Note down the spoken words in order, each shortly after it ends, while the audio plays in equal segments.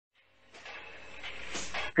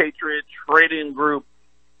Patriot Trading Group.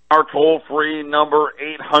 Our toll-free number,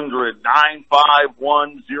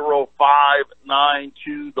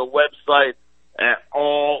 800-951-0592. The website at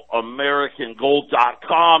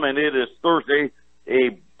allamericangold.com. And it is Thursday. A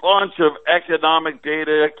bunch of economic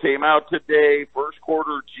data came out today. First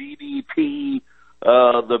quarter GDP,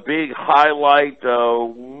 the big highlight,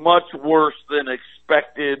 much worse than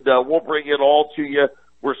expected. We'll bring it all to you.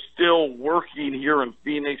 We're still working here in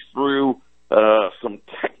Phoenix through some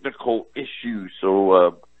technical issues,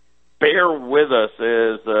 so bear with us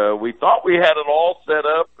as we thought we had it all set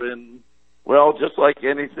up, and, well, just like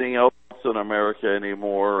anything else in America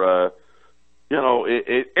anymore,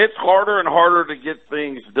 it's harder and harder to get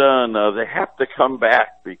things done. They have to come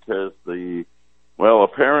back because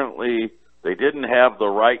apparently they didn't have the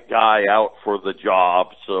right guy out for the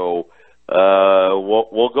job, so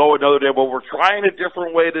we'll go another day, but we're trying a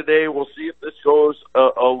different way today. We'll see if this goes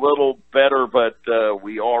a little better, but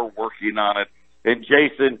we are working on it. And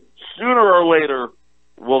Jason, sooner or later,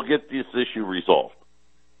 we'll get this issue resolved.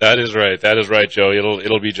 That is right, Joe.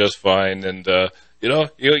 It'll be just fine. And you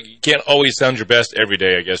can't always sound your best every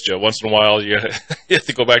day, I guess, Joe. Once in a while, you have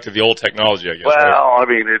to go back to the old technology, I guess. Well, right? I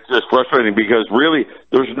mean, it's just frustrating because really,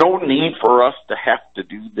 there's no need for us to have to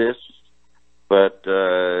do this. But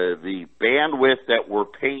the bandwidth that we're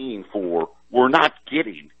paying for, we're not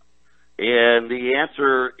getting. And the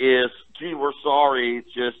answer is, gee, we're sorry.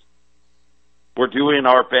 It's just we're doing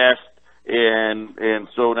our best. And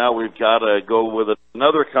so now we've got to go with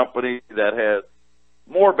another company that has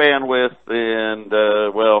more bandwidth. And,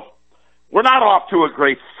 we're not off to a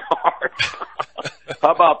great start.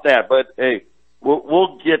 How about that? But, hey,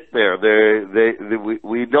 we'll get there.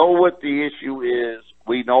 We know what the issue is.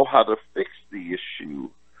 We know how to fix the issue.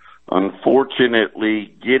 Unfortunately,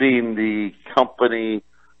 getting the company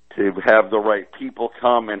to have the right people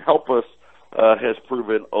come and help us has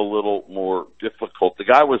proven a little more difficult. The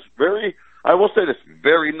guy was I will say this,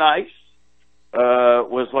 very nice.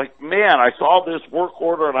 Was like, man, I saw this work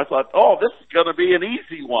order and I thought, oh, this is going to be an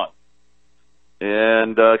easy one.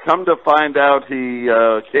 And come to find out he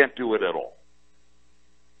can't do it at all.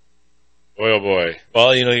 Boy, oh boy. Well,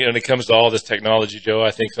 when it comes to all this technology, Joe,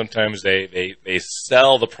 I think sometimes they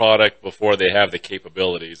sell the product before they have the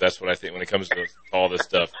capabilities. That's what I think when it comes to all this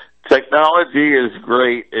stuff. Technology is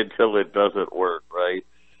great until it doesn't work, right?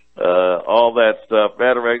 All that stuff.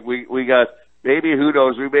 Matter of fact, we got, maybe, who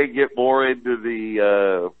knows, we may get more into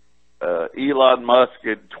the Elon Musk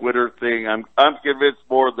and Twitter thing. I'm convinced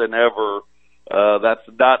more than ever that's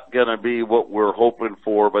not going to be what we're hoping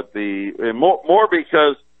for, but more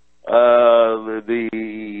because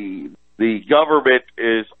the government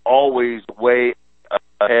is always way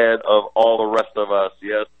ahead of all the rest of us.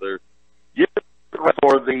 Yes, they're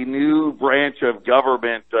for the new branch of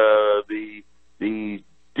government, the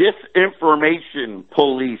disinformation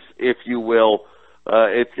police, if you will.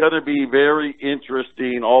 It's going to be very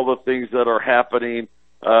interesting, all the things that are happening.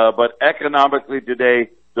 But economically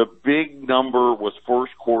today, the big number was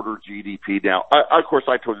first quarter GDP. Now, of course,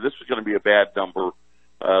 I told you this was going to be a bad number.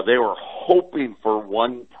 They were hoping for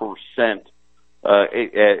 1%,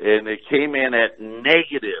 and it came in at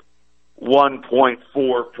negative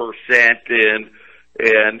 1.4%.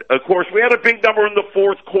 And of course, we had a big number in the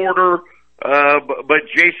fourth quarter. But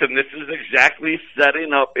Jason, this is exactly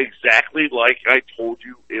setting up exactly like I told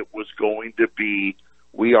you it was going to be.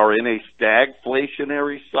 We are in a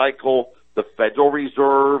stagflationary cycle. The Federal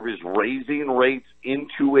Reserve is raising rates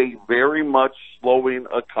into a very much slowing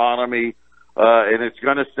economy. And it's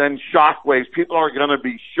going to send shockwaves. People are going to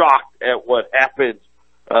be shocked at what happens.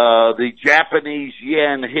 The Japanese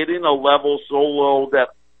yen hitting a level so low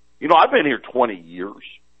that, I've been here 20 years,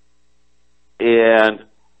 and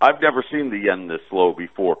I've never seen the yen this low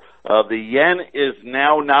before. The yen is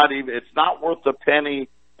now it's not worth a penny.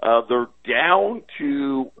 They're down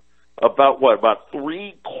to about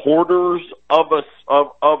 3/4 of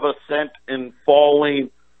a cent and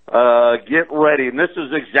falling. Get ready. And this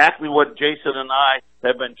is exactly what Jason and I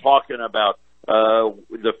have been talking about.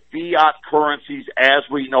 The fiat currencies, as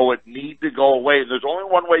we know it, need to go away. There's only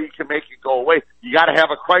one way you can make it go away. You got to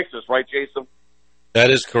have a crisis, right, Jason? That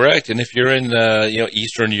is correct. And if you're in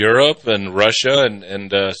Eastern Europe and Russia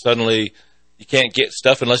and suddenly you can't get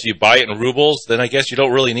stuff unless you buy it in rubles, then I guess you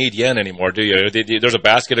don't really need yen anymore, do you? There's a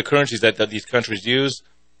basket of currencies that these countries use.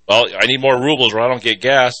 Well, I need more rubles or I don't get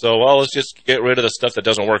gas, so, let's just get rid of the stuff that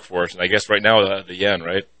doesn't work for us. And I guess right now, the yen,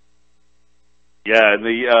 right? Yeah, and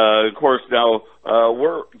of course, now,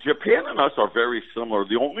 Japan and us are very similar.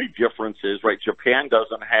 The only difference is, right, Japan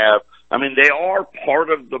doesn't have, they are part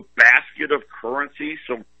of the basket of currency,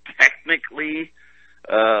 so technically,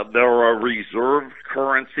 They're a reserve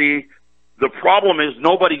currency. The problem is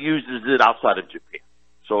nobody uses it outside of Japan.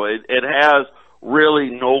 So it has really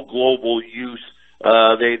no global use.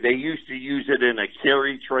 They used to use it in a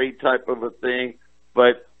carry trade type of a thing,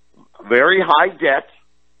 but very high debt,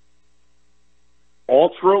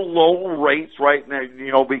 ultra low rates right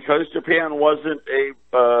now, because Japan wasn't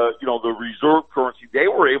the reserve currency, they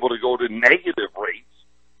were able to go to negative rates.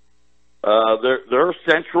 Their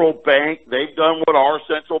central bank, they've done what our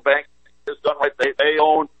central bank has done, right? They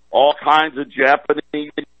own all kinds of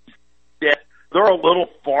Japanese debt. They're a little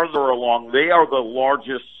farther along. They are the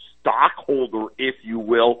largest stockholder, if you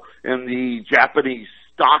will, in the Japanese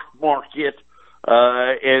stock market.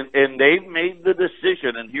 And they've made the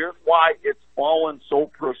decision, and here's why it's fallen so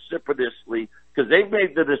precipitously, because they've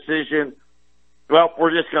made the decision, well,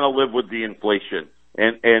 we're just going to live with the inflation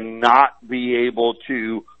and not be able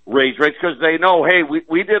to raise rates, because they know, hey,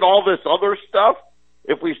 we did all this other stuff.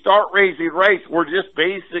 If we start raising rates, we're just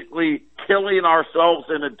basically killing ourselves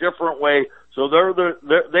in a different way. So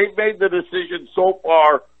they've made the decision so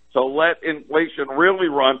far to let inflation really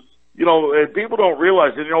run. And people don't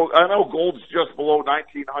realize it. I know gold's just below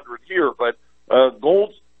 1,900 here, but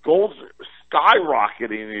gold's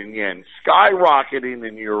skyrocketing in yen, skyrocketing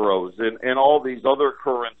in euros, and all these other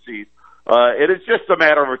currencies. And it's just a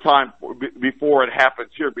matter of time before it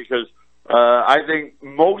happens here, because I think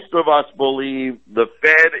most of us believe the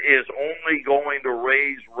Fed is only going to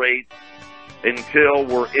raise rates until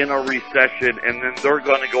we're in a recession, and then they're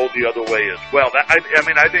going to go the other way as well. I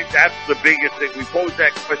think that's the biggest thing. We posed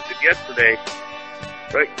that question yesterday.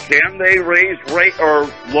 Right? Can they raise rate or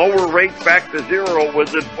lower rates back to zero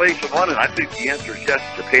with inflation running? I think the answer is yes.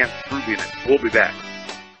 Japan's proving it. We'll be back.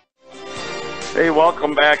 Hey,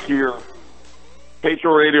 welcome back here.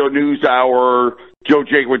 Patriot Radio News Hour. Joe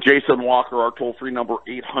Jaquint, Jason Walker, our toll-free number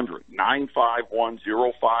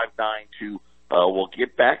 800-951-0592. We'll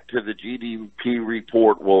get back to the GDP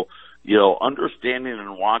report. We'll, understanding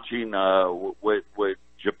and watching what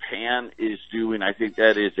Japan is doing. I think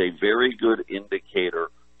that is a very good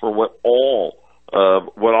indicator for what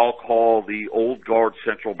I'll call the old guard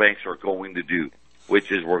central banks are going to do,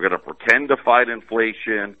 which is we're going to pretend to fight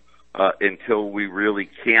inflation until we really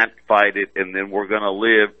can't fight it, and then we're going to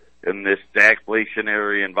live in this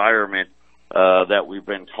stagflationary environment that we've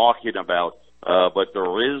been talking about. But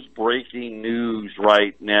there is breaking news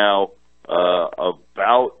right now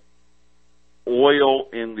about oil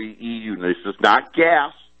in the EU. This is not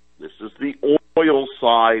gas. This is the oil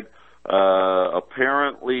side.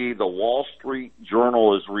 Apparently, the Wall Street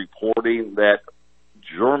Journal is reporting that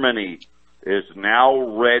Germany is now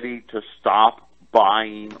ready to stop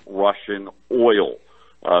buying Russian oil.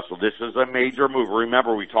 So this is a major move.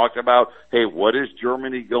 Remember, we talked about, hey, what is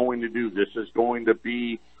Germany going to do? This is going to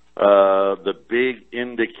be the big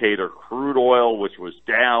indicator. Crude oil, which was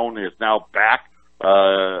down, is now back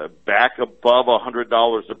above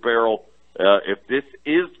 $100 a barrel. If this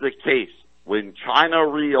is the case, when China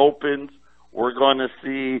reopens, we're going to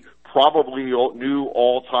see probably new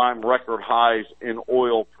all-time record highs in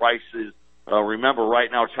oil prices. Remember,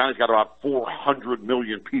 right now, China's got about 400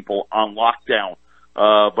 million people on lockdown.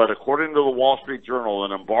 But according to the Wall Street Journal,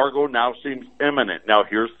 an embargo now seems imminent. Now,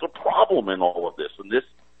 here's the problem in all of this, and this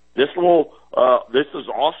is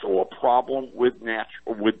also a problem with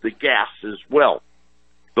the gas as well.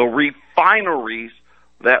 The refineries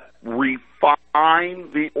that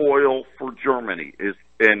refine the oil for Germany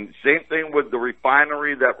and same thing with the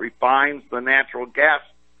refinery that refines the natural gas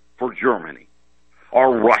for Germany,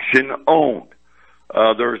 are Russian-owned.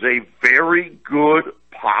 There's a very good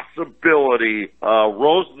possibility,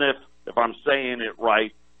 Rosneft, if I'm saying it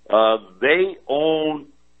right, they own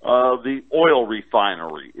the oil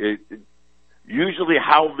refinery. Usually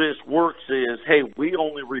how this works is, hey, we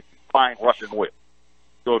only refine Russian oil.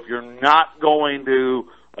 So if you're not going to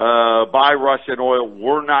buy Russian oil,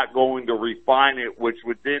 we're not going to refine it, which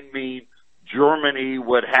would then mean Germany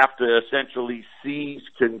would have to essentially seize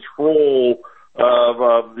control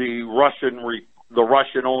of the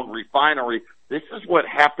Russian-owned refinery. This is what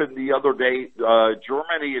happened the other day.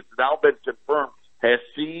 Germany, it's now been confirmed, has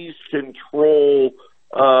seized control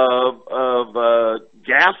of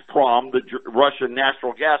Gazprom, the Russian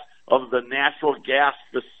natural gas, of the natural gas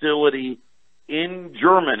facility in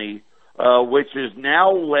Germany, which has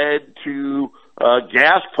now led to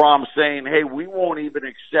Gazprom saying, hey, we won't even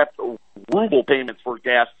accept ruble payments for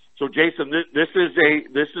gas. So, Jason, this is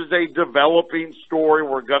a developing story.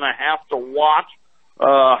 We're going to have to watch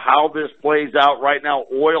how this plays out. Right now,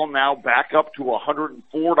 oil now back up to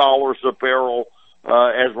 $104 a barrel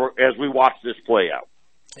as we watch this play out.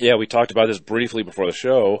 Yeah, we talked about this briefly before the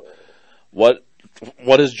show. What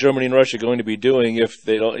what is Germany and Russia going to be doing if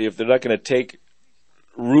they're not going to take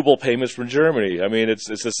ruble payments from Germany? I mean, it's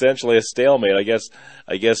essentially a stalemate. I guess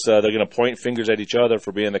they're going to point fingers at each other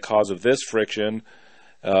for being the cause of this friction,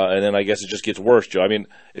 and then I guess it just gets worse, Joe. I mean,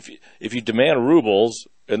 if you demand rubles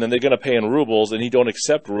and then they're going to pay in rubles and you don't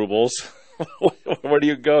accept rubles, where do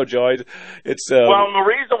you go, Joe? Well, the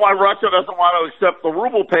reason why Russia doesn't want to accept the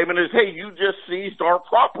ruble payment is, hey, you just seized our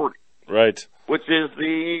property, right? Which is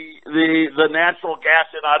the natural gas,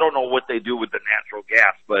 and I don't know what they do with the natural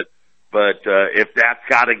gas, but if that's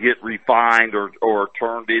got to get refined or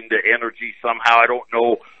turned into energy somehow, I don't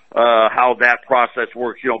know how that process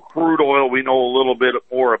works. You know, crude oil, we know a little bit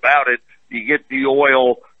more about it. You get the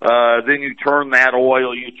oil, then you turn that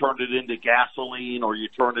oil, you turn it into gasoline, or you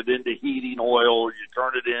turn it into heating oil, or you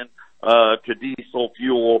turn it in to diesel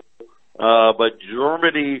fuel. But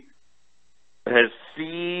Germany has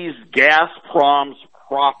seized Gazprom's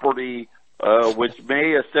property, which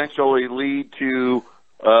may essentially lead to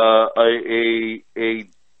a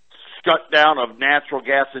shutdown of natural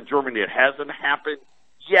gas in Germany. It hasn't happened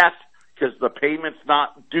yet because the payment's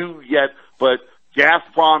not due yet, but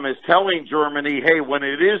Gazprom is telling Germany, hey, when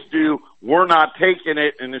it is due, we're not taking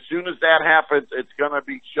it, and as soon as that happens, it's going to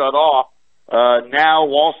be shut off. Now,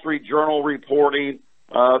 Wall Street Journal reporting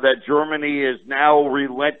that Germany is now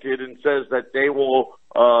relented and says that they will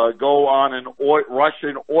go on an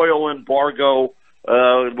Russian oil embargo,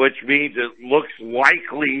 which means it looks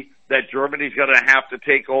likely that Germany's going to have to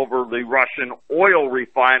take over the Russian oil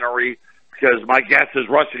refinery, because my guess is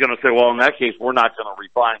Russia's going to say, well, in that case, we're not going to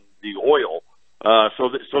refine the oil. So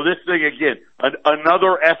this thing, again,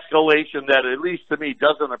 another escalation that, at least to me,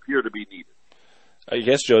 doesn't appear to be needed. I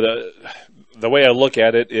guess, Joe, the way I look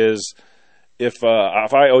at it is if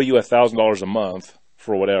I owe you $1,000 a month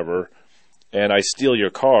for whatever, and I steal your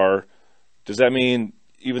car, does that mean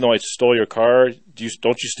even though I stole your car,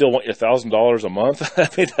 don't you still want your $1,000 a month? I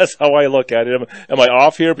mean, that's how I look at it. Am I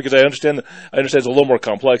off here? Because I understand it's a little more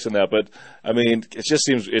complex than that, but I mean, it just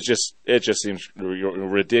seems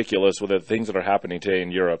ridiculous with the things that are happening today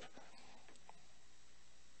in Europe.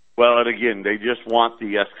 Well, and again, they just want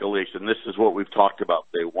the escalation. This is what we've talked about.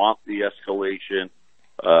 They want the escalation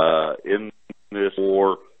in this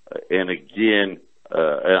war. And again,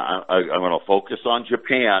 I'm going to focus on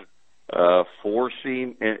Japan.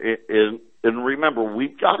 Forcing, and remember,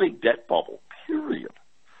 we've got a debt bubble, period.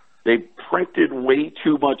 They printed way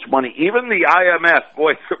too much money. Even the IMF,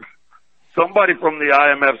 boy, somebody from the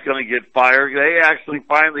IMF is going to get fired. They actually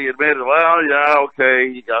finally admitted, well, yeah,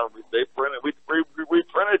 okay, we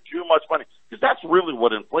printed too much money. Because that's really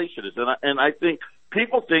what inflation is. And I think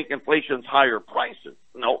people think inflation's higher prices.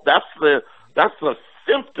 No, that's the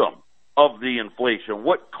symptom of the inflation.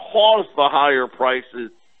 What caused the higher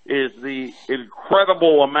prices is the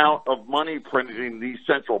incredible amount of money printing these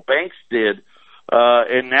central banks did,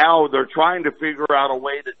 and now they're trying to figure out a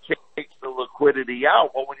way to take the liquidity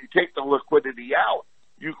out. Well, when you take the liquidity out,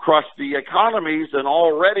 you crush the economies, and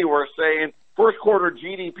already we're saying first quarter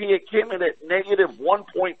GDP, it came in at negative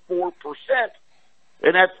 1.4%,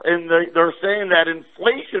 and they're saying that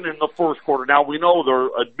inflation in the first quarter. Now we know they're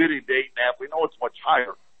admitting to 8.5%. We know it's much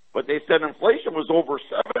higher, but they said inflation was over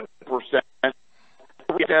 7%.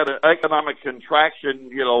 We had an economic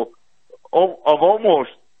contraction, of almost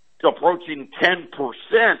approaching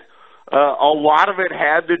 10%. A lot of it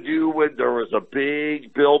had to do with there was a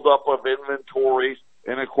big buildup of inventories,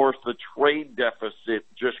 and of course the trade deficit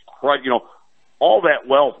just crushed, all that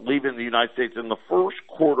wealth leaving the United States. In the first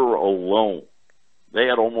quarter alone, they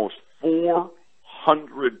had almost $400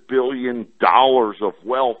 billion of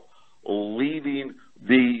wealth leaving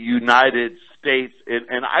the United States,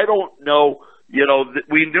 and I don't know.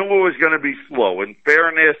 We knew it was going to be slow. In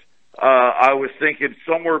fairness, I was thinking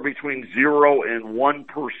somewhere between 0 and 1%.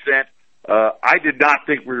 I did not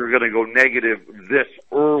think we were going to go negative this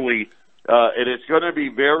early. And it's going to be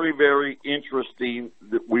very, very interesting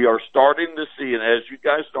that we are starting to see, and as you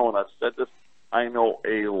guys know, and I've said this, I know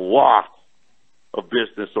a lot of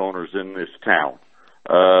business owners in this town.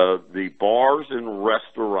 The bars and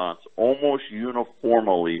restaurants almost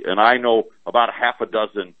uniformly, and I know about a half a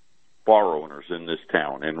dozen bar owners in this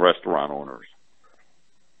town and restaurant owners.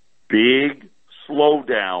 Big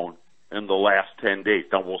slowdown in the last 10 days.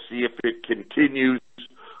 Now we'll see if it continues,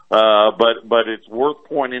 but it's worth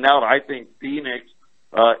pointing out. I think Phoenix,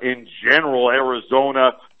 in general,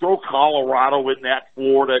 Arizona, throw Colorado in that,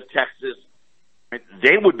 Florida, Texas,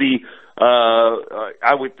 they would be,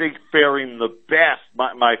 I would think, faring the best.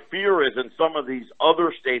 My fear is in some of these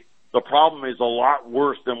other states, the problem is a lot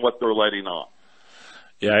worse than what they're letting on.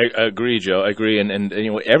 Yeah, I agree, Joe. I agree, and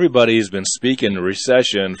you know, everybody's been speaking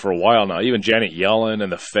recession for a while now. Even Janet Yellen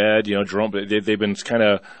and the Fed, you know, Jerome, they've been kind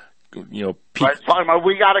of, you know, right, talking about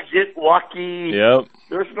we got to get lucky. Yep.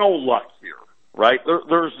 There's no luck here, right?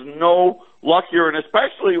 There's no luck here, and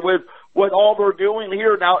especially with what all they're doing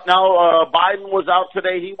here now. Biden was out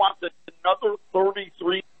today. He wants another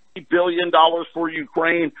 $33 billion for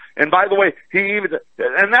Ukraine. And by the way,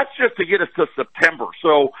 and that's just to get us to September.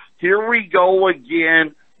 So here we go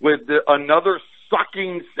again with another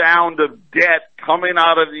sucking sound of debt coming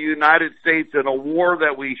out of the United States in a war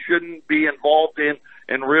that we shouldn't be involved in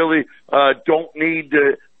and really don't need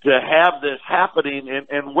to have this happening.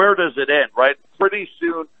 And where does it end, right? Pretty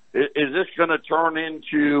soon, is this going to turn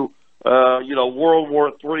into World War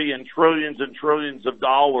III and trillions of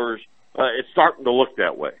dollars? It's starting to look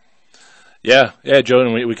that way. Yeah, Joe,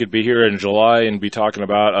 and we could be here in July and be talking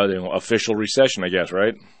about official recession, I guess,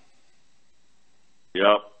 right?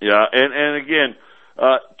 Yeah, and again,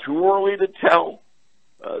 too early to tell.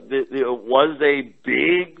 It was a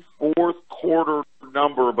big fourth quarter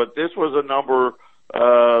number, but this was a number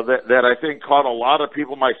that I think caught a lot of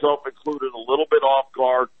people, myself included, a little bit off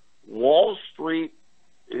guard. Wall Street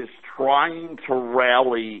is trying to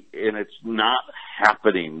rally, and it's not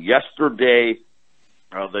happening. Yesterday,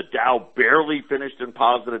 the Dow barely finished in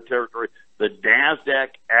positive territory. The NASDAQ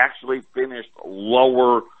actually finished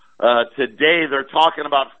lower. Today, they're talking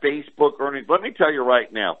about Facebook earnings. Let me tell you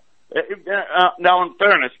right now. Now, in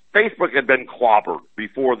fairness, Facebook had been clobbered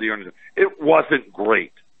before the earnings. It wasn't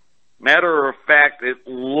great. Matter of fact, it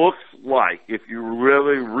looks like, if you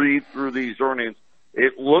really read through these earnings,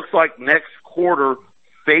 it looks like next quarter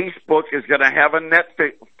Facebook is going to have a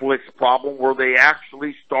Netflix problem where they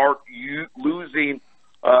actually start losing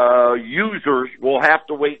users. We'll have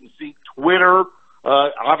to wait and see. Twitter,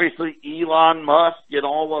 obviously Elon Musk and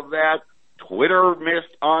all of that. Twitter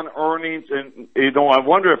missed on earnings, and I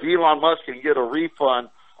wonder if Elon Musk can get a refund.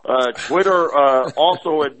 Twitter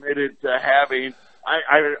also admitted to having,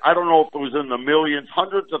 I don't know if it was in the millions,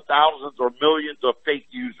 hundreds of thousands or millions of fake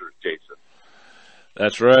users, Jason.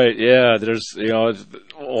 That's right. Yeah,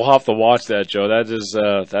 we'll have to watch that, Joe.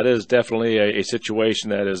 That is definitely a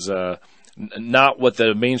situation that is not what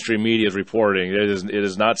the mainstream media is reporting. It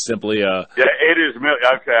is not simply a. Yeah, it is.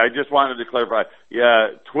 Okay, I just wanted to clarify.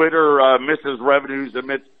 Yeah, Twitter misses revenues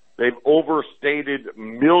amidst they've overstated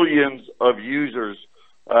millions of users.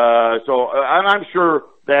 And I'm sure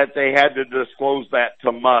that they had to disclose that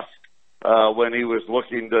to Musk when he was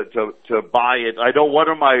looking to buy it. I know one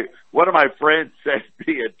of my friends sent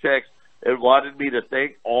me a text and wanted me to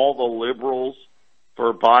thank all the liberals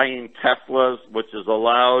for buying Teslas, which has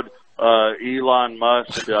allowed Elon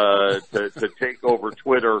Musk to take over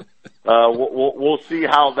Twitter. We'll see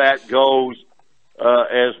how that goes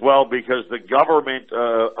as well, because the government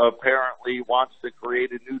apparently wants to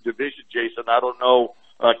create a new division, Jason. I don't know.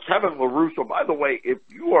 Kevin LaRusso, by the way, if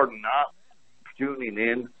you are not tuning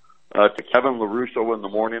in to Kevin LaRusso in the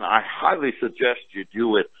morning, I highly suggest you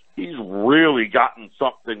do it. He's really gotten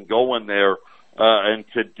something going there. And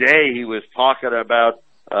today he was talking about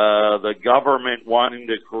the government wanting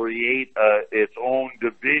to create its own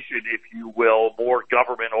division, if you will, more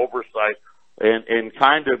government oversight, and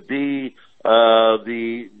kind of be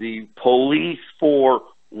the police for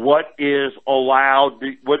what is allowed,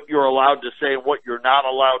 what you're allowed to say, and what you're not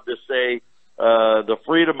allowed to say. The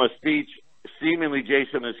freedom of speech, seemingly,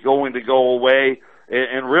 Jason, is going to go away.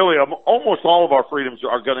 And really, almost all of our freedoms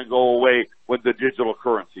are going to go away when the digital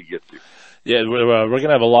currency gets here. Yeah, we're going to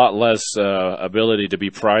have a lot less ability to be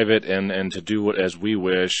private and to do as we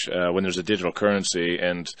wish when there's a digital currency.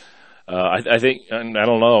 And I think, and I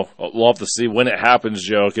don't know, we'll have to see when it happens,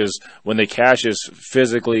 Joe, because when the cash is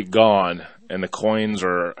physically gone and the coins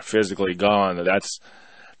are physically gone, that's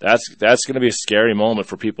going to be a scary moment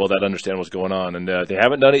for people that understand what's going on. And they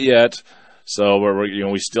haven't done it yet, so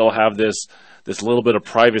we still have this little bit of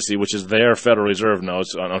privacy, which is their Federal Reserve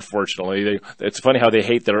notes. Unfortunately, it's funny how they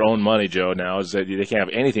hate their own money, Joe. Now is that they can't have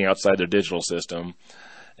anything outside their digital system,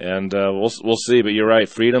 and we'll see. But you're right,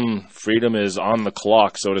 freedom is on the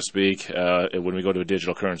clock, so to speak, when we go to a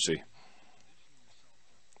digital currency.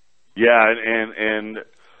 Yeah, and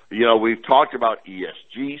we've talked about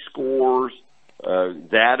ESG scores.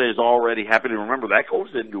 That is already happening. Remember, that goes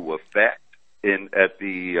into effect at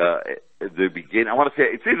the beginning. I want to say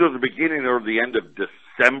it's either the beginning or the end of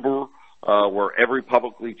December, where every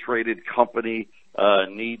publicly traded company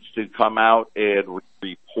needs to come out and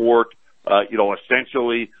report,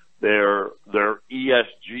 essentially their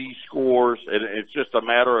ESG scores, and it's just a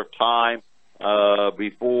matter of time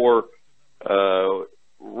before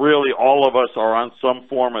really all all of us are on some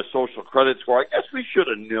form of social credit score. I guess we should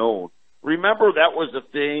have known. Remember that was a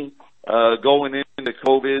thing going into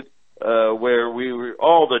COVID where we were,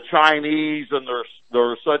 the Chinese and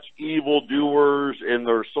they're such evildoers in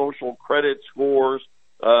their social credit scores.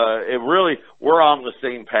 We're on the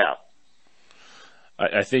same path.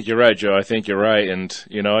 I think you're right, Joe. I think you're right. And,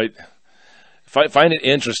 I find it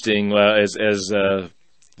interesting as the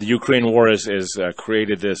Ukraine war has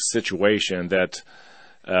created this situation that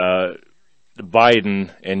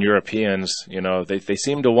Biden and Europeans, they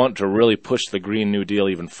seem to want to really push the Green New Deal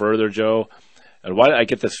even further, Joe. And why do I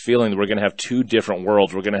get this feeling that we're going to have two different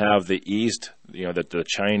worlds? We're going to have the East, the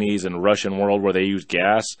Chinese and Russian world where they use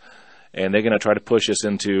gas, and they're going to try to push us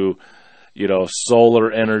into,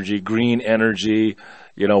 solar energy, green energy,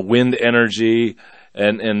 wind energy,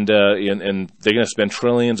 and they're going to spend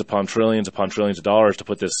trillions upon trillions upon trillions of dollars to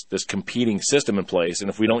put this competing system in place. And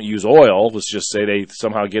if we don't use oil, let's just say they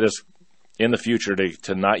somehow get us in the future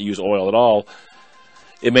to not use oil at all,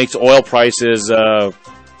 it makes oil prices, and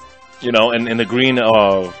the green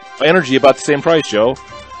energy about the same price, Joe.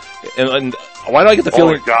 And why do I get the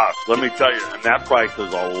feeling? Oh, my gosh. Let me tell you, and that price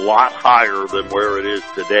is a lot higher than where it is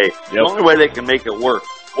today. Yep. The only way they can make it work.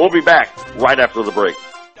 We'll be back right after the break.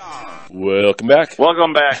 Welcome back.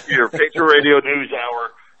 Welcome back to your Patriot Radio News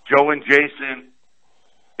Hour. Joe and Jason.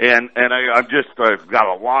 And I've got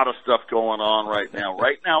a lot of stuff going on right now.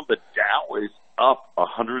 Right now, the Dow is up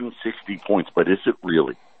 160 points, but is it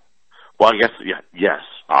really? Well, I guess, yes,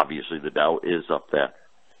 obviously the Dow is up that.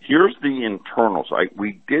 Here's the internals.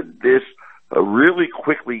 We did this really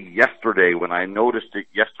quickly yesterday when I noticed it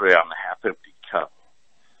yesterday on the half-empty cup.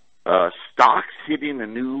 Stocks hitting a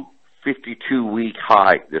new 52-week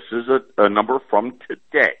high. This is a number from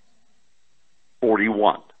today,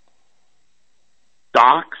 41.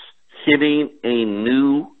 Stocks hitting a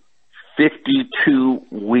new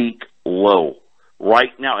 52-week low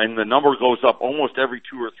right now, and the number goes up almost every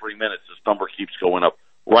 2 or 3 minutes. This number keeps going up.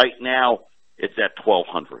 Right now, it's at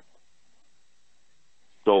 1,200.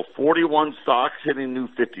 So 41 stocks hitting new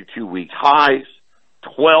 52-week highs,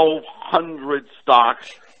 1,200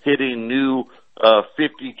 stocks hitting new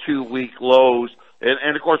 52-week lows,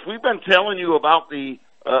 and of course we've been telling you about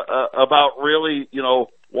about really,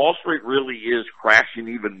 Wall Street really is crashing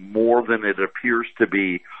even more than it appears to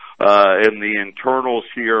be, and the internals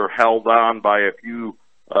here held on by a few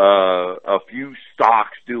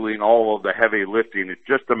stocks doing all of the heavy lifting. It's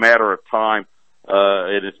just a matter of time.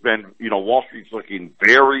 And it's been, Wall Street's looking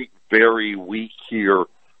very, very weak here,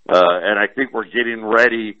 and I think we're getting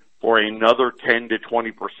ready for another 10 to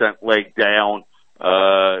 20% leg down,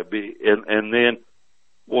 and then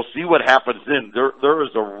we'll see what happens then. There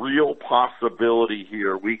is a real possibility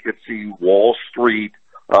here we could see Wall Street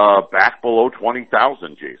back below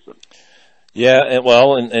 20,000, Jason. Yeah,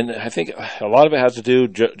 and I think a lot of it has to do,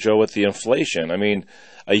 Joe, with the inflation. I mean,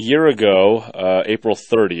 a year ago, April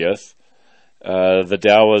 30th, the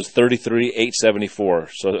Dow was 33,874,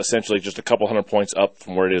 so essentially just a couple hundred points up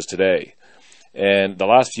from where it is today. And the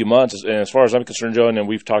last few months, and as far as I'm concerned, Joe, and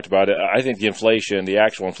we've talked about it, I think the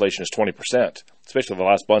actual inflation is 20%, especially the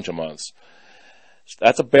last bunch of months.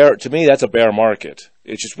 That's to me, that's a bear market.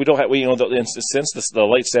 It's just, we don't have, since the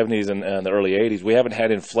late 70s and the early 80s, we haven't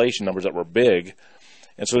had inflation numbers that were big.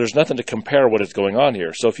 And so there's nothing to compare what is going on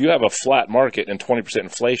here. So if you have a flat market and 20%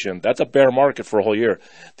 inflation, that's a bear market for a whole year.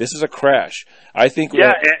 This is a crash. I think.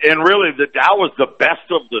 Yeah, and really the Dow is the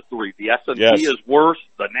best of the three. The S&P is worse.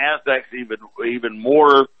 The Nasdaq's even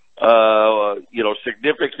more,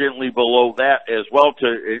 significantly below that as well.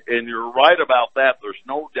 And you're right about that. There's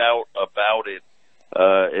no doubt about it.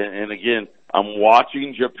 And again, I'm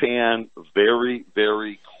watching Japan very,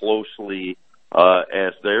 very closely.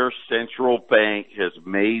 As their central bank has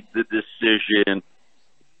made the decision,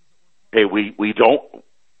 hey,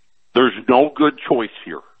 there's no good choice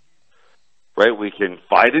here, right? We can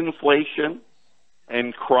fight inflation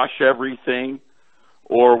and crush everything,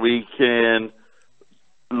 or we can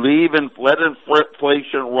leave and let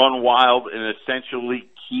inflation run wild and essentially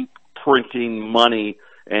keep printing money.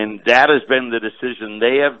 And that has been the decision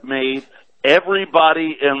they have made.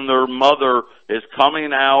 Everybody and their mother is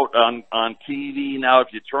coming out on TV now. If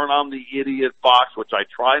you turn on the idiot box, which I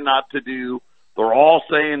try not to do, they're all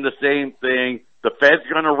saying the same thing. The Fed's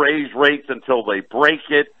going to raise rates until they break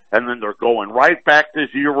it, and then they're going right back to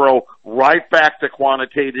zero, right back to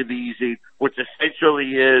quantitative easing, which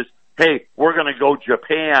essentially is, hey, we're going to go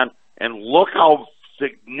Japan, and look how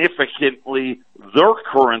significantly their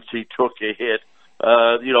currency took a hit.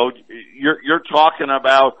 You're talking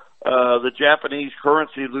about the Japanese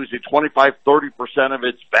currency losing 25-30% of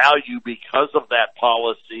its value because of that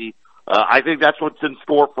policy. I think that's what's in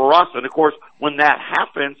store for us. And, of course, when that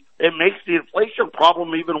happens, it makes the inflation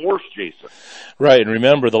problem even worse, Jason. Right, and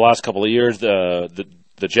remember the last couple of years, the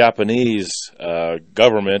Japanese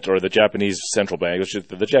government or the Japanese central bank,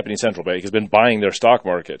 the Japanese central bank, has been buying their stock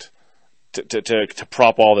market to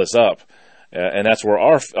prop all this up. And that's where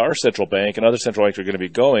our central bank and other central banks are going to be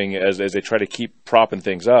going as they try to keep propping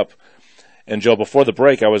things up. And Joe, before the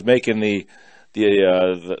break, I was making the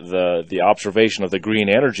observation of the green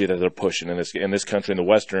energy that they're pushing in this country, in the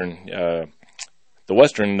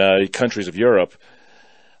western countries of Europe.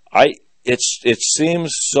 It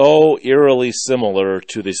seems so eerily similar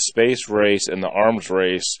to the space race and the arms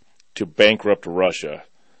race to bankrupt Russia.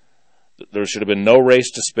 There should have been no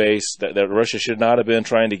race to space. That Russia should not have been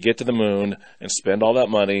trying to get to the moon and spend all that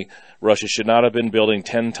money. Russia should not have been building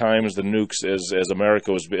 10 times the nukes as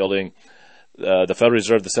America was building. The Federal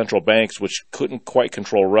Reserve, the central banks, which couldn't quite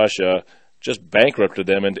control Russia, just bankrupted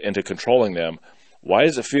them into controlling them. Why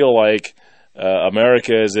does it feel like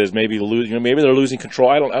America is maybe losing? Maybe they're losing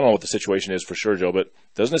control. I don't know what the situation is for sure, Joe. But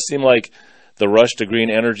doesn't it seem like the rush to green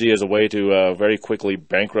energy is a way to very quickly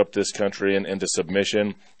bankrupt this country into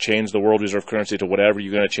submission, change the world reserve currency to whatever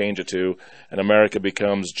you're going to change it to, and America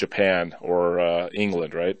becomes Japan or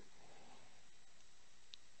England, right?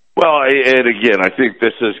 Well, and again, I think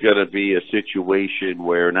this is going to be a situation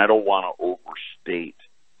where, and I don't want to overstate,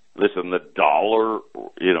 listen, the dollar,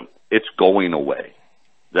 it's going away.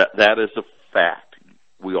 That is a fact.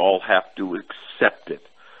 We all have to accept it.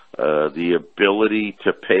 The ability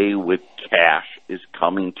to pay with cash is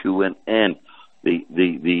coming to an end. The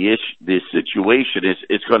situation is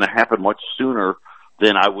it's going to happen much sooner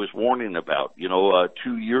than I was warning about.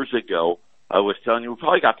 2 years ago, I was telling you we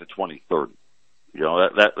probably got to 2030.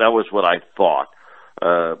 That was what I thought.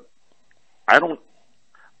 I don't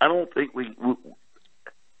think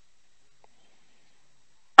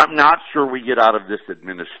I'm not sure we get out of this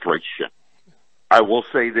administration. I will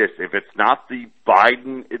say this, if it's not the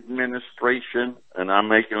Biden administration, and I'm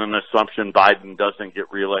making an assumption Biden doesn't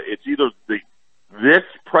get reelected, it's either this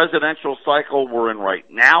presidential cycle we're in right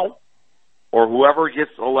now, or whoever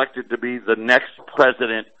gets elected to be the next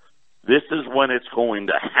president. This is when it's going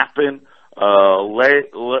to happen.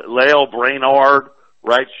 Lael Brainard,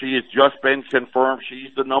 right? She has just been confirmed.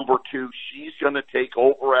 She's the number 2. She's going to take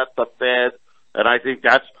over at the Fed, and I think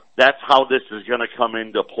that's how this is going to come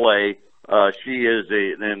into play. She is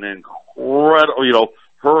an incredible,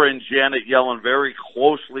 her and Janet Yellen very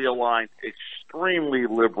closely aligned, extremely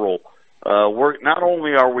liberal. Not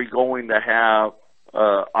only are we going to have,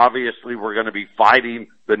 obviously we're going to be fighting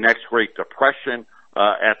the next Great Depression,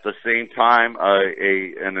 at the same time,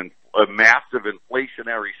 a massive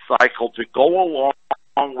inflationary cycle to go along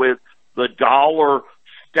with the dollar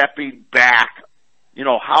stepping back.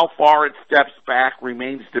 How far it steps back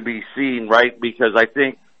remains to be seen, right? Because I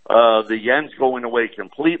think the yen's going away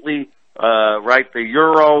completely, right? The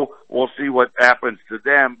euro, we'll see what happens to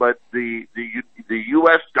them. But the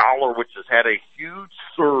U.S. dollar, which has had a huge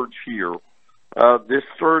surge here, this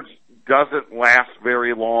surge doesn't last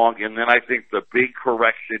very long, and then I think the big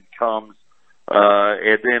correction comes.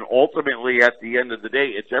 And then ultimately, at the end of the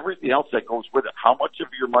day, it's everything else that goes with it. How much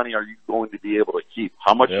of your money are you going to be able to keep?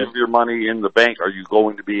 How much of your money in the bank are you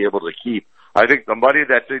going to be able to keep? I think the money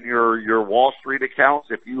that's in your Wall Street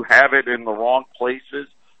accounts, if you have it in the wrong places,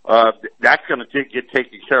 that's going to get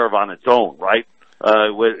taken care of on its own, right?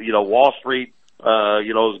 With Wall Street,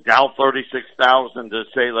 Dow 36,000 to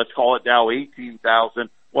say, let's call it Dow 18,000.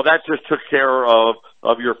 Well, that just took care of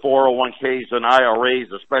your 401ks and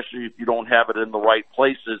IRAs, especially if you don't have it in the right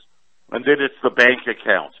places. And then it's the bank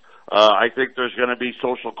accounts. I think there's going to be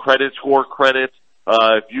social credit score credits.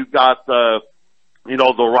 If you got the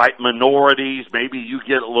right minorities, maybe you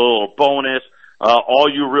get a little bonus. All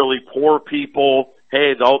you really poor people,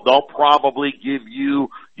 hey, they'll probably give you,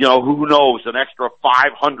 who knows, an extra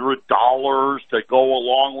 $500 to go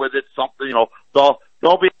along with it. Something,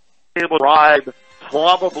 they'll be able to bribe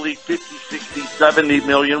probably 50, 60, 70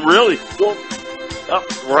 million. Really? Well,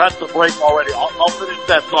 we're at the break already. I'll finish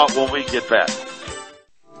that thought when we get back.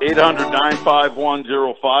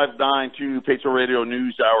 800-951-0592, Patriot Radio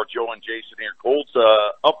News Hour. Joe and Jason here. Gold's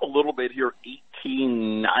up a little bit here,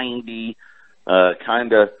 1890,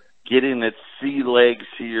 kind of getting its sea legs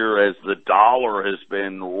here as the dollar has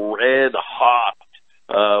been red hot,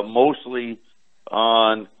 mostly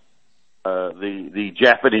on the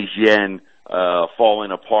Japanese yen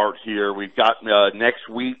falling apart here. We've got next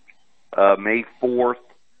week, May 4th.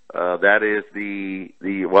 That is the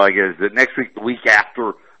next week, the week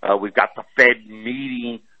after. We've got the Fed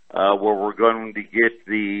meeting where we're going to get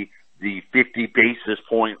the 50 basis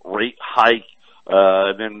point rate hike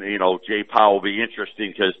And then, Jay Powell will be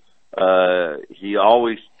interesting because he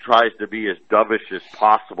always tries to be as dovish as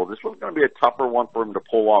possible. This one's going to be a tougher one for him to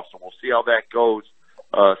pull off, so we'll see how that goes.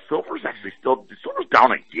 Silver's actually Silver's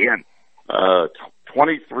down again.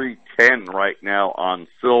 23.10 right now on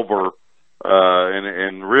silver,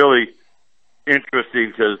 and really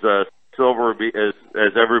interesting because silver,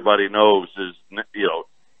 as everybody knows, is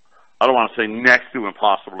I don't want to say next to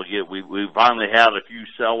impossible to get. We finally had a few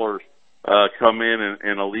sellers come in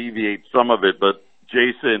and alleviate some of it, but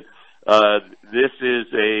Jason, this is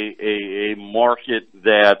a market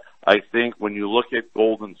that I think when you look at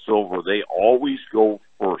gold and silver, they always go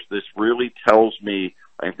first. This really tells me,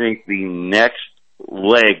 I think the next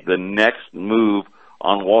leg, the next move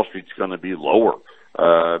on Wall Street is going to be lower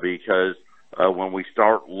because when we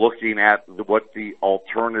start looking at what the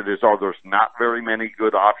alternatives are, there's not very many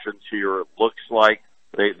good options here. It looks like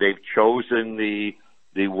they've chosen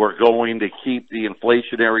we're going to keep the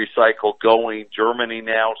inflationary cycle going. Germany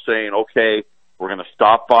now saying, okay, we're going to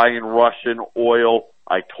stop buying Russian oil.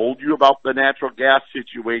 I told you about the natural gas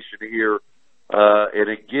situation here. And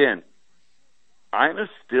again, China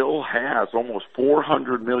still has almost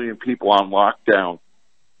 400 million people on lockdown.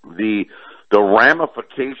 The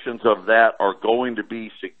ramifications of that are going to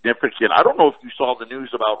be significant. I don't know if you saw the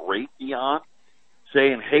news about Raytheon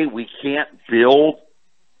saying, hey, we can't build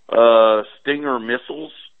Stinger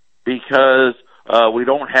missiles because we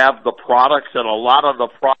don't have the products, and a lot of the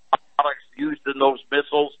products used in those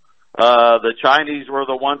missiles, the Chinese were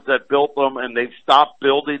the ones that built them, and they've stopped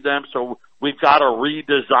building them, so we've got to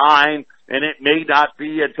redesign, and it may not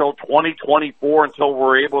be until 2024 until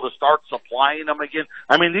we're able to start supplying them again.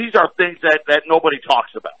 I mean, these are things that nobody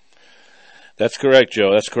talks about. That's correct,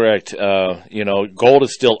 Joe. That's correct. Gold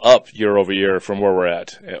is still up year over year from where we're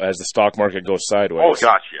at as the stock market goes sideways. Oh,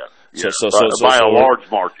 gosh, yeah. So by a large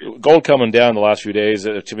margin. Gold coming down the last few days,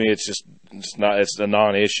 to me, it's a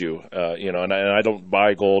non-issue. And I don't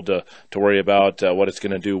buy gold to worry about what it's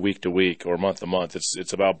going to do week to week or month to month.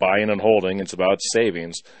 It's about buying and holding. It's about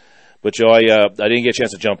savings. But Joe, I didn't get a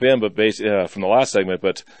chance to jump in, but from the last segment.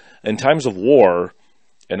 But in times of war,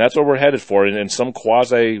 and that's what we're headed for, in some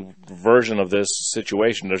quasi version of this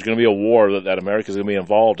situation, there's going to be a war that America's going to be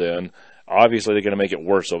involved in. Obviously, they're going to make it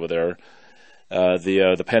worse over there.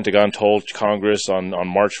 The Pentagon told Congress on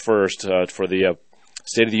March 1st for the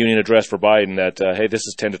State of the Union address for Biden that, hey, this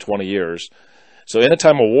is 10 to 20 years. So in a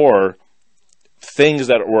time of war, things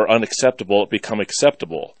that were unacceptable become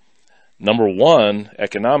acceptable. Number one,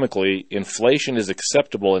 economically, inflation is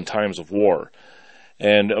acceptable in times of war.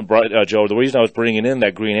 And, Joe, the reason I was bringing in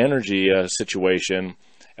that green energy situation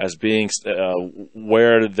as being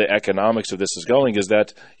where the economics of this is going is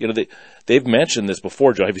that, they've mentioned this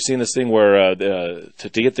before, Joe. Have you seen this thing where to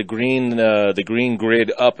get the green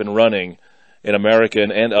grid up and running in America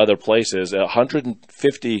and other places,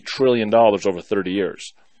 $150 trillion over 30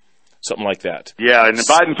 years? Something like that. Yeah, and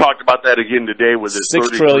Biden talked about that again today with his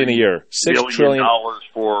 $6 trillion a year. $6 trillion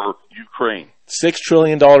for Ukraine. $6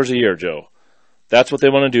 trillion a year, Joe. That's what they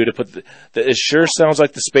want to do to put it sure sounds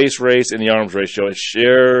like the space race and the arms race, Joe. It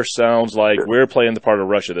sure sounds like we're playing the part of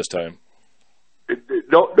Russia this time.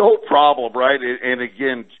 No problem, right? And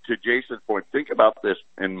again, to Jason's point, think about this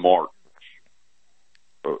in March.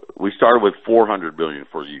 We started with $400 billion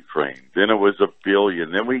for Ukraine. Then it was $1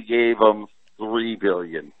 billion. Then we gave them $3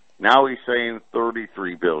 billion. Now he's saying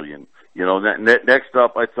 $33 billion. Next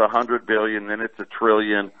up it's $100 billion. Then it's $1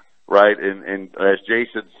 trillion. Right, and as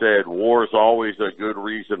Jason said, war is always a good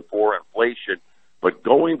reason for inflation. But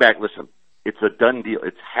going back, listen, it's a done deal.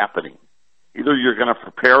 It's happening. Either you're going to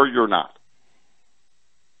prepare or you're not.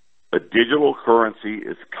 A digital currency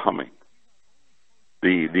is coming.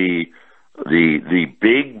 The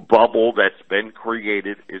big bubble that's been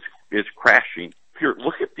created is crashing. Here,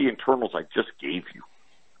 look at the internals I just gave you.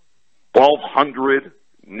 1,200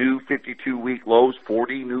 new 52-week lows,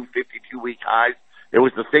 40 new 52-week highs. It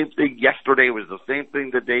was the same thing yesterday. It was the same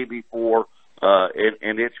thing the day before,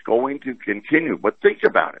 and it's going to continue. But think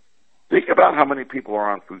about it. Think about how many people are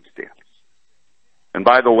on food stamps. And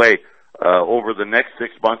by the way, over the next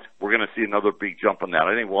 6 months, we're going to see another big jump in that.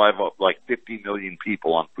 I think we'll have like 50 million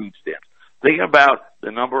people on food stamps. Think about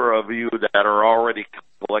the number of you that are already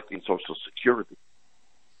collecting Social Security.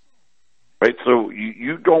 Right? So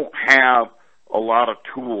you don't have a lot of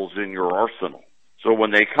tools in your arsenal. So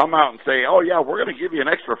when they come out and say, oh, yeah, we're going to give you an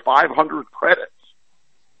extra 500 credits,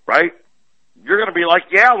 right? You're going to be like,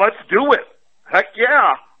 yeah, let's do it. Heck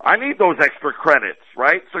yeah, I need those extra credits,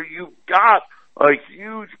 right? So you've got a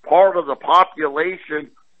huge part of the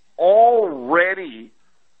population already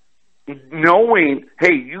knowing,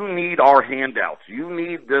 hey, you need our handouts. You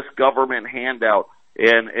need this government handout,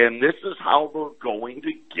 and this is how they're going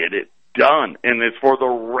to get it done. And it's for the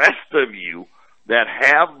rest of you that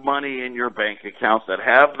have money in your bank accounts, that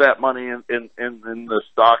have that money in the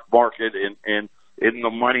stock market and in the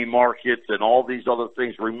money markets and all these other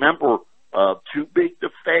things. Remember, too big to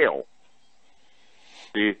fail.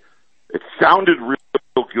 It sounded real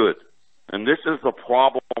good. And this is the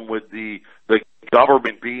problem with the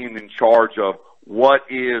government being in charge of what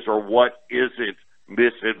is or what isn't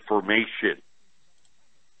misinformation.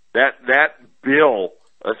 That bill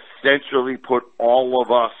essentially put all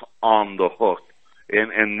of us on the hook.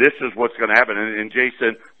 And this is what's going to happen. And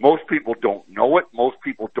Jason, most people don't know it. Most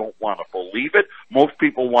people don't want to believe it. Most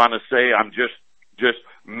people want to say, I'm just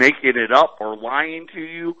making it up or lying to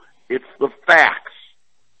you. It's the facts.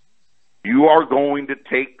 You are going to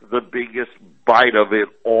take the biggest bite of it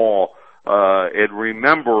all. And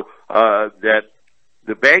remember that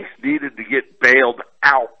the banks needed to get bailed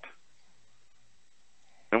out.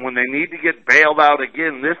 And when they need to get bailed out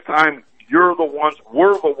again, this time we're the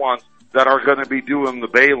ones that are going to be doing the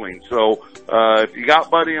bailing. So if you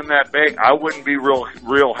got money in that bank, I wouldn't be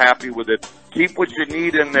real happy with it. Keep what you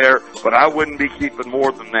need in there, but I wouldn't be keeping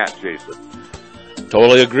more than that, Jason.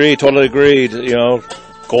 Totally agreed. You know,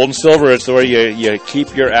 gold and silver, it's where you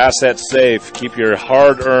keep your assets safe, keep your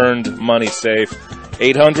hard-earned money safe.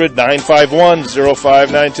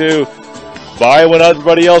 800-951-0592. Buy when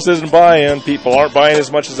everybody else isn't buying. People aren't buying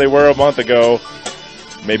as much as they were a month ago.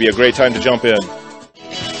 Maybe a great time to jump in.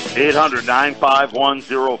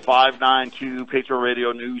 800-951-0592, Patriot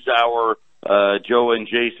Radio News Hour. Joe and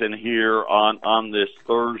Jason here on this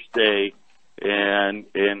Thursday. And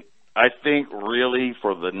I think really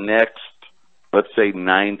for the next, let's say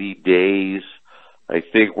 90 days, I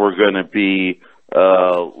think we're going to be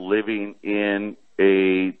living in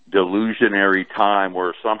a delusionary time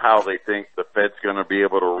where somehow they think the Fed's going to be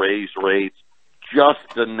able to raise rates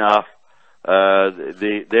just enough.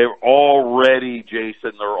 They're already,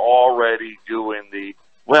 Jason, doing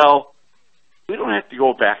we don't have to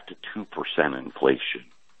go back to 2% inflation,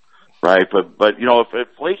 right? But you know, if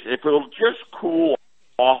it'll just cool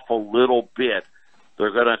off a little bit,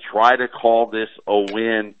 they're going to try to call this a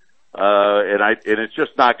win, and it's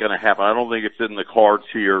just not going to happen. I don't think it's in the cards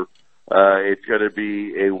here. It's going to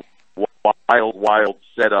be a wild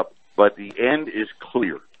setup, but the end is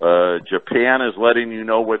clear. Japan is letting you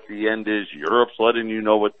know what the end is. Europe's letting you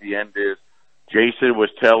know what the end is. Jason was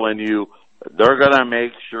telling you they're going to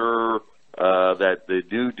make sure that the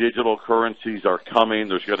new digital currencies are coming.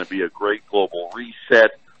 There's going to be a great global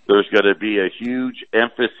reset. There's going to be a huge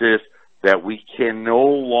emphasis that we can no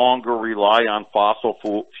longer rely on fossil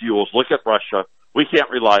fuels. Look at Russia. We can't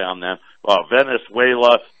rely on them.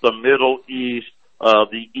 Venezuela, the Middle East,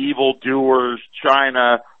 the evildoers,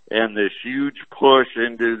 China, and this huge push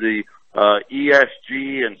into the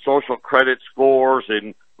ESG and social credit scores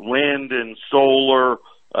and wind and solar.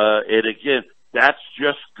 And again, that's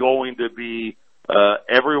just going to be,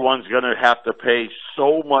 everyone's going to have to pay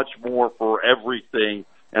so much more for everything.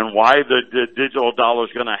 And why the digital dollar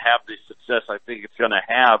is going to have the success I think it's going to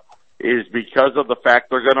have is because of the fact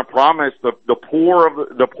they're going to promise the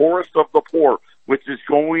poorest of the poor, which is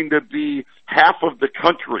going to be half of the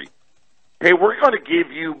country. Hey, we're going to give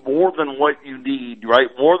you more than what you need, right?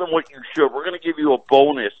 More than what you should. We're going to give you a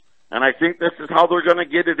bonus. And I think this is how they're going to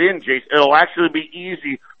get it in, Jason. It'll actually be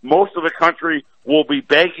easy. Most of the country will be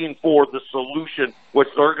begging for the solution, which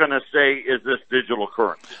they're going to say is this digital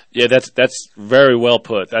currency. Yeah, that's very well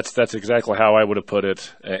put. That's exactly how I would have put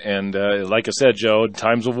it. And like I said, Joe,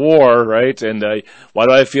 times of war, right? And why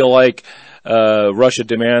do I feel like Russia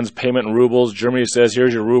demands payment in rubles? Germany says,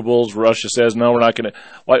 here's your rubles. Russia says, no, we're not going to.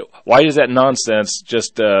 Why is that nonsense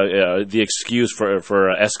just the excuse for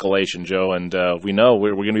escalation, Joe? And we know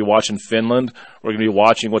we're going to be watching Finland. We're going to be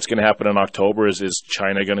watching what's going to happen in October. Is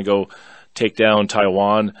China going to go take down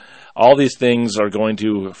Taiwan? All these things are going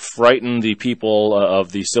to frighten the people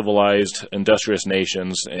of the civilized, industrious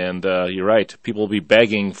nations. And you're right. People will be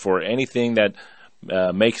begging for anything that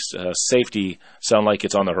makes safety sound like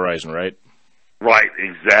it's on the horizon, right? Right,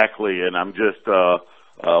 exactly. And I'm just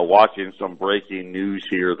watching some breaking news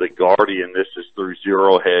here. The Guardian, this is through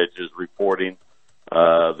Zero Hedge, is reporting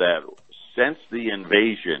that since the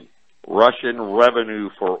invasion, Russian revenue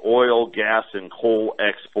for oil, gas, and coal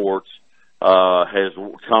exports has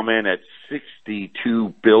come in at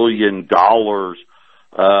 $62 billion.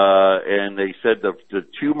 And they said the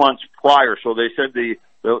 2 months prior, so they said the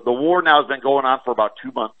war now has been going on for about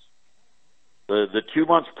 2 months. The 2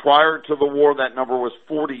 months prior to the war, that number was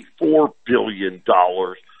 $44 billion.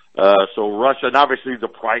 So Russia, and obviously the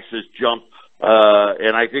prices jumped,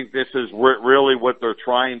 and I think this is really what they're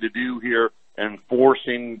trying to do here, and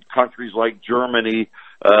forcing countries like Germany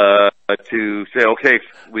to say, okay,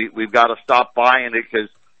 we've got to stop buying it because,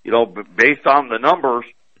 based on the numbers,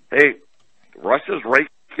 hey, Russia's raking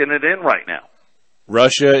it in right now.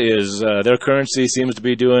 Russia is their currency seems to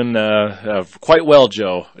be doing quite well,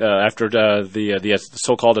 Joe. After the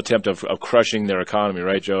so-called attempt of crushing their economy,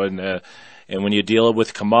 right, Joe? And when you deal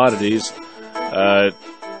with commodities,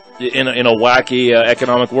 in a wacky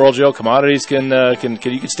economic world, Joe, commodities you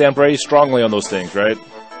can stand very strongly on those things, right?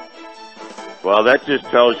 Well, that just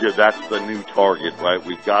tells you that's the new target, right?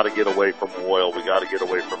 We've got to get away from oil. We've got to get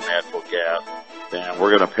away from natural gas. And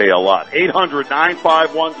we're going to pay a lot.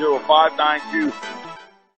 800-951-0592.